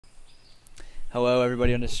Hello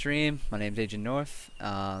everybody on the stream, my name's Agent North.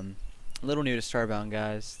 A little new to Starbound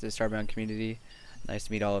guys, the Starbound community. Nice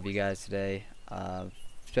to meet all of you guys today,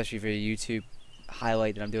 especially for the YouTube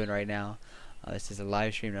highlight that I'm doing right now. This is a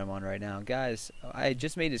live stream that I'm on right now. Guys, I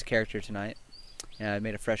just made this character tonight. I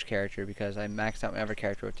made a fresh character because I maxed out my other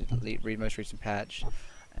character with the most recent patch.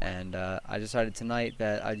 And I decided tonight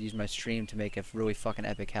that I'd use my stream to make a really fucking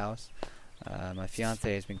epic house. My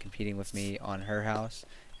fiance has been competing with me on her house.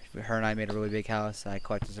 Her and I made a really big house. I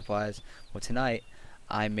collected supplies. Well, tonight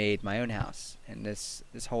I made my own house, and this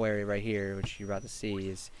whole area right here, which you're about to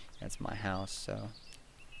see, that's my house. So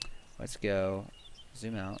let's go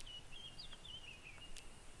zoom out.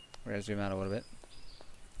 We're gonna zoom out a little bit.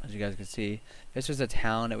 As you guys can see, this was a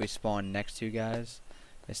town that we spawned next to, guys.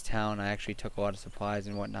 This town I actually took a lot of supplies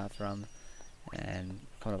and whatnot from, and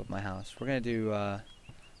coming up with my house. We're gonna do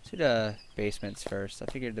the basements first. I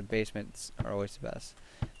figured the basements are always the best.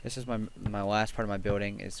 This is my last part of my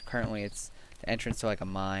building. It's currently it's the entrance to like a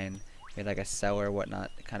mine, maybe like a cellar, whatnot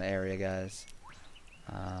kind of area, guys.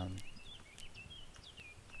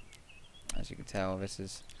 As you can tell,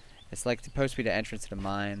 it's like supposed to be the entrance to the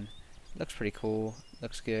mine. It looks pretty cool.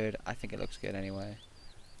 Looks good. I think it looks good anyway.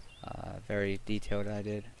 Very detailed. I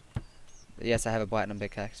did. But yes, I have a platinum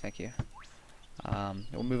pickaxe. Thank you.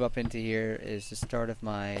 We'll move up into here. Is the start of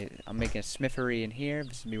my. I'm making a smithery in here.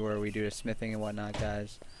 This will be where we do the smithing and whatnot,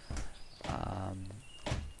 guys.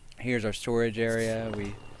 Here's our storage area.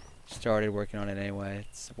 We started working on it anyway.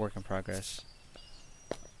 It's a work in progress.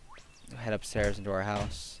 We'll head upstairs into our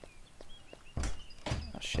house.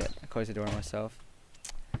 Oh shit! I closed the door on myself.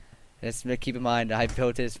 Just to keep in mind, I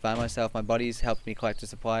built this by myself. My buddies helped me collect the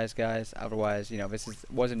supplies, guys. Otherwise, you know,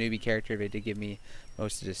 was a newbie character. They did give me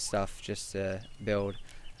most of this stuff just to build.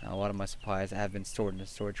 A lot of my supplies have been stored in the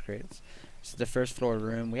storage crates. This is the first floor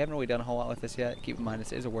room. We haven't really done a whole lot with this yet. Keep in mind,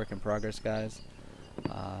 this is a work in progress, guys.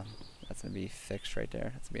 That's gonna be fixed right there.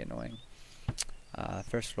 That's gonna be annoying.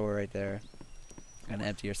 First floor right there. Gonna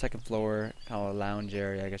empty your second floor, kind of a lounge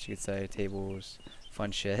area, I guess you could say. Tables,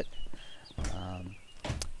 fun shit.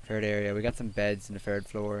 Third area, we got some beds in the third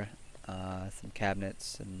floor, some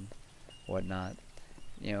cabinets and whatnot.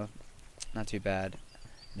 You know, not too bad.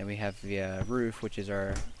 And then we have the roof, which is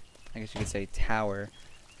our, I guess you could say, tower.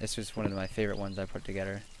 This was one of my favorite ones I put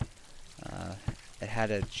together. It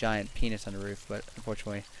had a giant penis on the roof, but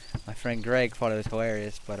unfortunately, my friend Greg thought it was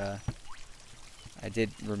hilarious, but I did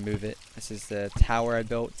remove it. This is the tower I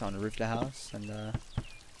built on the roof of the house, and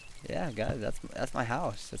yeah, guys, that's my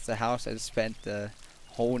house. That's the house I spent the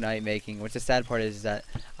whole night making. Which the sad part is that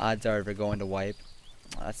odds are we're going to wipe.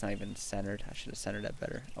 That's not even centered. I should have centered that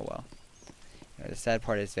better. Oh well. You know, the sad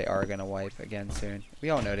part is they are gonna wipe again soon. We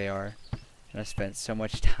all know they are. And I spent so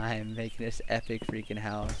much time making this epic freaking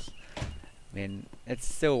house. I mean,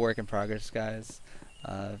 it's still a work in progress, guys.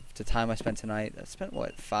 The time I spent tonight, I spent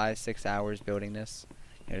what, 5-6 hours building this.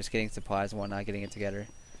 You know, just getting supplies and whatnot, getting it together,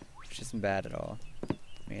 which isn't bad at all. I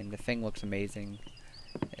mean, the thing looks amazing.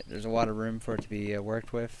 There's a lot of room for it to be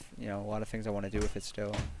worked with. You know, a lot of things I want to do with it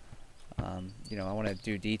still. You know, I want to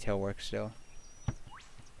do detail work still.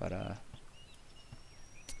 But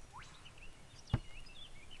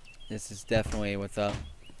this is definitely what's up.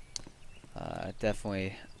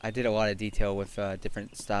 Definitely, I did a lot of detail with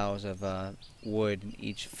different styles of wood in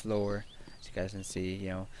each floor, as you guys can see. You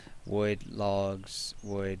know, wood, logs,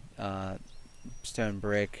 wood, stone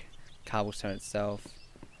brick, cobblestone itself.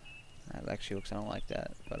 That actually looks, I don't like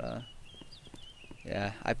that, but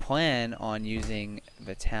yeah, I plan on using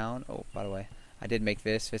the town. Oh, by the way, I did make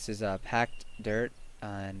this. This is packed dirt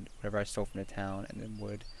and whatever I stole from the town, and then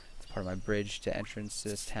wood. It's part of my bridge to entrance to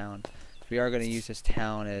this town. So we are going to use this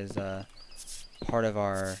town as part of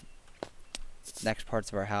our next parts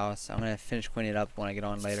of our house. I'm going to finish cleaning it up when I get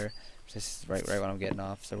on later. This is right when I'm getting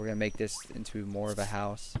off. So we're going to make this into more of a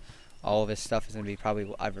house. All of this stuff is going to be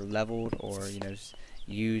probably either leveled or, you know, just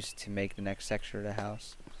used to make the next section of the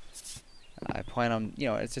house. I plan on, you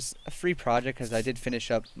know, it's just a free project because I did finish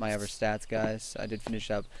up my other stats, guys. I did finish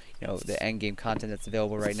up, you know, the end game content that's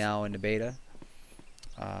available right now in the beta.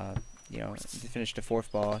 You know, I finished the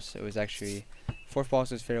fourth boss. It was actually, fourth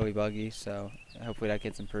boss was fairly buggy, so hopefully that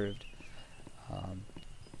gets improved.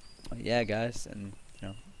 Yeah, guys, and you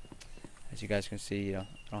know, as you guys can see, you know,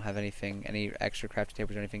 I don't have anything, any extra crafting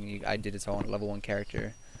tables or anything. I did this all on a level 1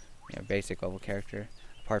 character. You know, basic level character,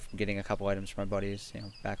 apart from getting a couple items from my buddies, you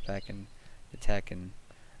know, backpack and the tech, and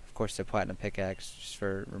of course the platinum pickaxe just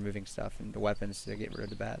for removing stuff, and the weapons to get rid of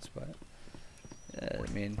the bats. But I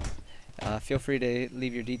mean, feel free to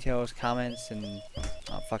leave your details, comments, and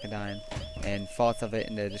fucking dying, and thoughts of it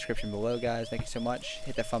in the description below, guys. Thank you so much.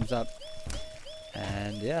 Hit that thumbs up,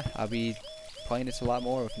 and yeah, I'll be playing this a lot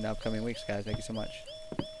more within the upcoming weeks, guys. Thank you so much.